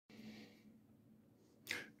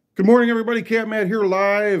Good morning, everybody. Catmatt here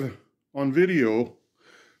live on video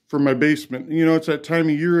from my basement. You know, it's that time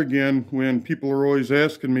of year again when people are always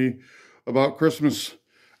asking me about Christmas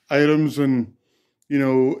items, and you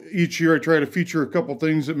know, each year I try to feature a couple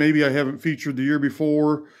things that maybe I haven't featured the year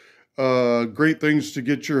before. Great things to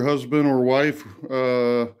get your husband or wife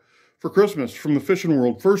for Christmas from the fishing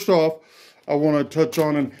world. First off, I want to touch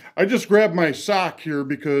on, and I just grabbed my sock here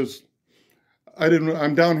because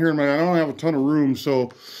I'm down here I don't have a ton of room. So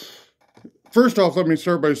first off, let me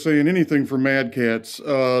start by saying anything for Mad Cats.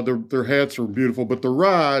 Their hats are beautiful, but the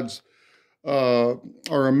rods are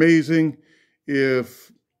amazing.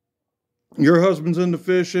 If your husband's into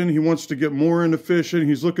fishing, he wants to get more into fishing,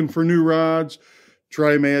 he's looking for new rods,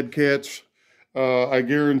 try Mad Cats. I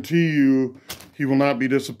guarantee you he will not be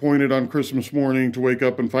disappointed on Christmas morning to wake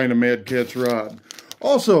up and find a Mad Cats rod.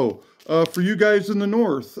 Also, for you guys in the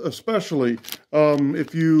north, especially,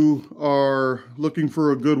 if you are looking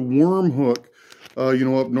for a good worm hook, you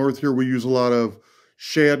know, up north here we use a lot of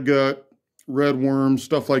shad gut, red worm,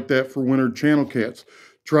 stuff like that for winter channel cats.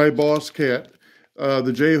 Try Boss Cat.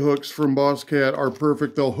 The J hooks from Boss Cat are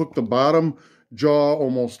perfect. They'll hook the bottom jaw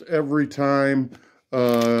almost every time.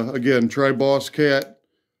 Again, try Boss Cat.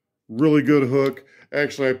 Really good hook.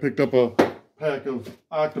 Actually, I picked up a pack of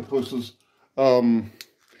octopuses.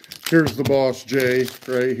 Here's the Boss J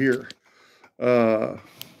right here.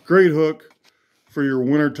 Great hook for your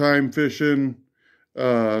wintertime fishing,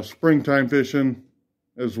 springtime fishing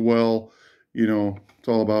as well. You know, it's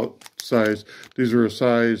all about size. These are a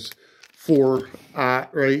size 4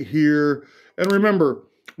 right here. And remember,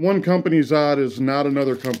 one company's odd is not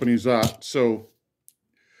another company's odd. So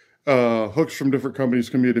hooks from different companies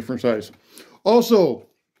can be a different size. Also,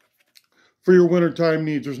 for your wintertime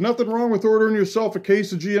needs, there's nothing wrong with ordering yourself a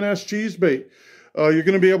case of G&S cheese bait. You're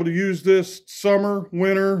going to be able to use this summer,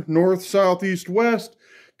 winter, north, south, east, west,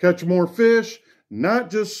 catch more fish, not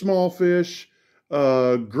just small fish.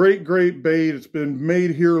 Great bait. It's been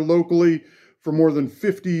made here locally for more than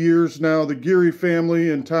 50 years now. The Geary family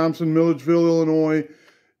in Thompson, Milledgeville, Illinois.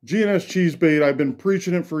 G&S cheese bait, I've been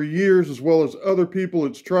preaching it for years, as well as other people.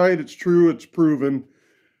 It's tried, it's true, it's proven.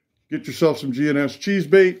 Get yourself some G&S cheese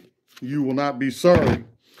bait. You will not be sorry.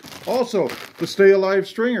 Also, the Stay Alive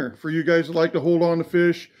stringer for you guys that like to hold on to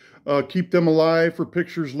fish, keep them alive for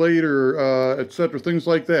pictures later, etc. Things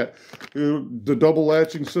like that. The double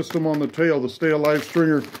latching system on the tail, the Stay Alive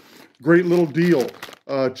stringer, great little deal.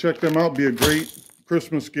 Check them out. Be a great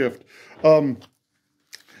Christmas gift. You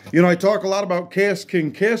know, I talk a lot about Cast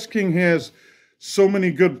King. Cast King has so many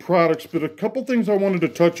good products, but a couple things I wanted to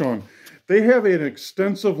touch on. They have an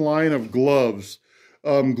extensive line of gloves.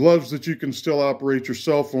 Gloves that you can still operate your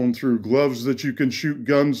cell phone through, gloves that you can shoot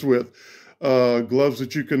guns with, gloves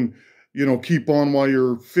that you can, you know, keep on while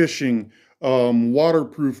you're fishing,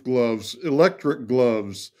 waterproof gloves, electric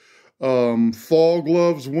gloves, fall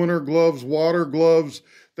gloves, winter gloves, water gloves.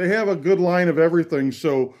 They have a good line of everything.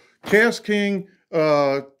 So Cast King,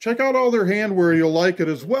 check out all their handwear. You'll like it,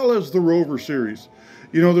 as well as the Rover series.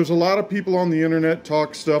 You know, there's a lot of people on the internet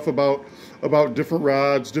talk stuff about different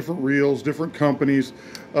rods, different reels, different companies.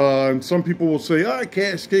 And some people will say,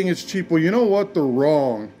 Cast King is cheap. Well, you know what? They're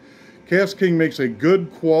wrong. Cast King makes a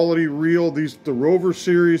good quality reel. The Rover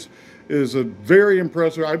series is a very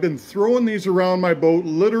impressive. I've been throwing these around my boat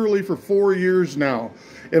literally for 4 years now.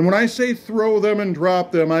 And when I say throw them and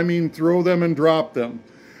drop them, I mean throw them and drop them.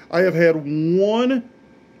 I have had one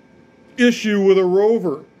issue with a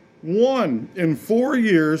Rover. One in 4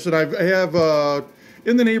 years, and I have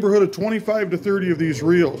in the neighborhood of 25 to 30 of these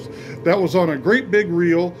reels. That was on a great big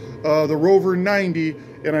reel, the Rover 90,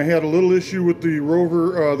 and I had a little issue with the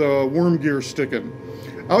Rover, the worm gear sticking.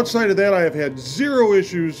 Outside of that, I have had 0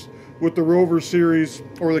 issues with the Rover series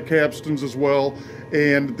or the capstans as well,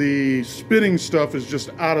 and the spinning stuff is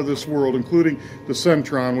just out of this world, including the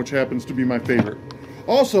Centron, which happens to be my favorite.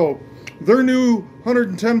 Also, their new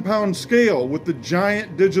 110-pound scale with the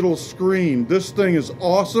giant digital screen. This thing is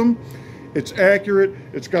awesome. It's accurate.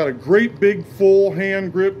 It's got a great big full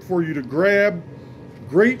hand grip for you to grab.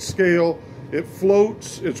 Great scale. It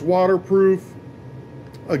floats. It's waterproof.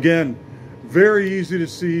 Again, very easy to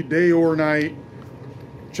see day or night.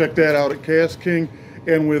 Check that out at Cast King.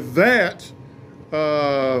 And with that,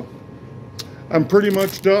 I'm pretty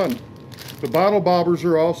much done. The bottle bobbers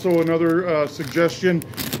are also another suggestion.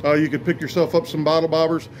 You could pick yourself up some bottle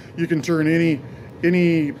bobbers. You can turn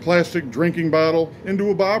any plastic drinking bottle into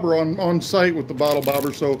a bobber on site with the bottle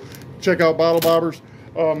bobber. So check out bottle bobbers.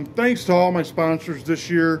 Thanks to all my sponsors this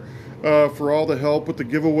year for all the help with the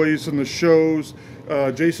giveaways and the shows.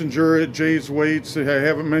 Jason Jurett, Jay's Weights, I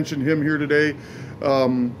haven't mentioned him here today.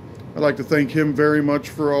 I'd like to thank him very much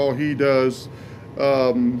for all he does.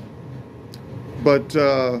 Oh,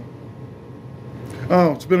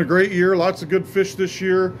 it's been a great year. Lots of good fish this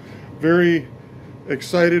year. Very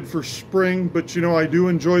excited for spring, but you know, I do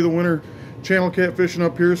enjoy the winter channel catfishing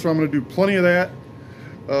up here, so I'm going to do plenty of that.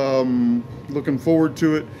 Looking forward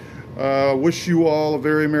to it. Wish you all a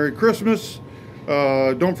very Merry Christmas.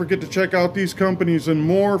 Don't forget to check out these companies and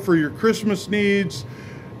more for your Christmas needs.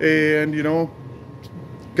 And you know,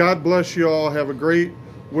 God bless you all. Have a great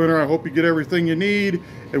winter. I hope you get everything you need,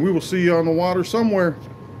 and we will see you on the water somewhere.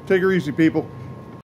 Take her easy, people.